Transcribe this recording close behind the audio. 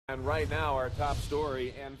And right now, our top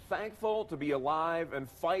story, and thankful to be alive and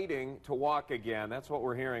fighting to walk again. That's what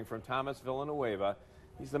we're hearing from Thomas Villanueva.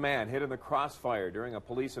 He's the man hit in the crossfire during a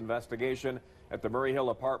police investigation at the Murray Hill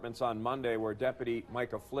Apartments on Monday, where Deputy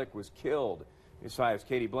Micah Flick was killed. News 5's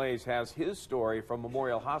Katie Blaze has his story from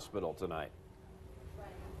Memorial Hospital tonight.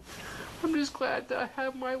 I'm just glad that I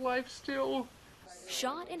have my life still.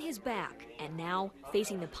 Shot in his back, and now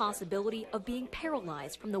facing the possibility of being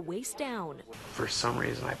paralyzed from the waist down. For some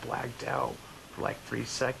reason, I blacked out for like 3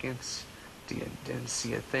 seconds, didn't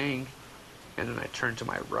see a thing, and then I turned to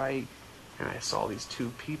my right, and I saw these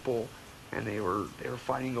two people, and they were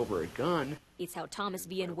fighting over a gun. It's how Thomas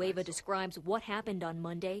Villanueva describes what happened on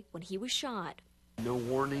Monday when he was shot. No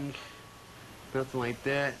warning, nothing like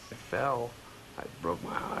that. I fell. I broke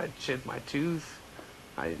my eye, chipped my tooth.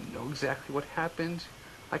 I didn't know exactly what happened.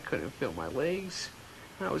 I couldn't feel my legs.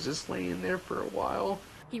 I was just laying there for a while.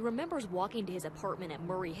 He remembers walking to his apartment at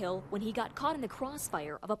Murray Hill when he got caught in the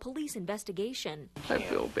crossfire of a police investigation. I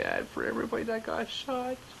feel bad for everybody that got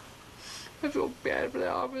shot. I feel bad for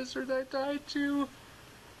the officer that died too.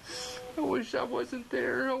 I wish I wasn't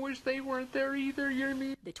there. I wish they weren't there either, you hear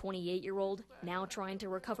me? The 28-year-old now trying to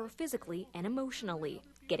recover physically and emotionally,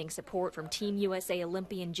 getting support from Team USA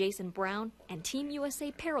Olympian Jason Brown and Team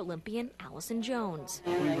USA Paralympian Allison Jones.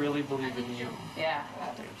 We really believe in you. Yeah.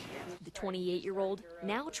 The 28-year-old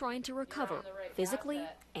now trying to recover physically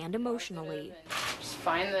and emotionally. Just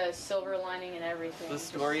find the silver lining in everything. The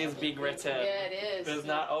story is being written. Yeah, it is. It's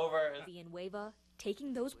not over. Villanueva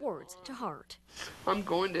taking those words to heart. I'm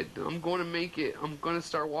going to make it. I'm going to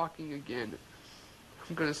start walking again.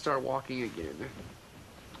 I'm going to start walking again.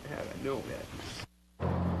 I know that.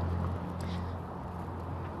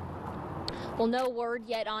 Well, no word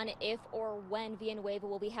yet on if or when Villanueva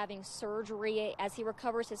will be having surgery. As he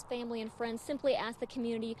recovers, his family and friends simply ask the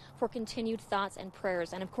community for continued thoughts and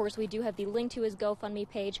prayers. And of course, we do have the link to his GoFundMe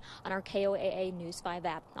page on our KOAA News 5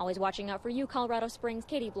 app. Always watching out for you, Colorado Springs.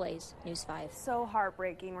 Katie Blaze, News 5. So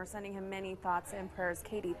heartbreaking. We're sending him many thoughts and prayers.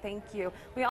 Katie, thank you.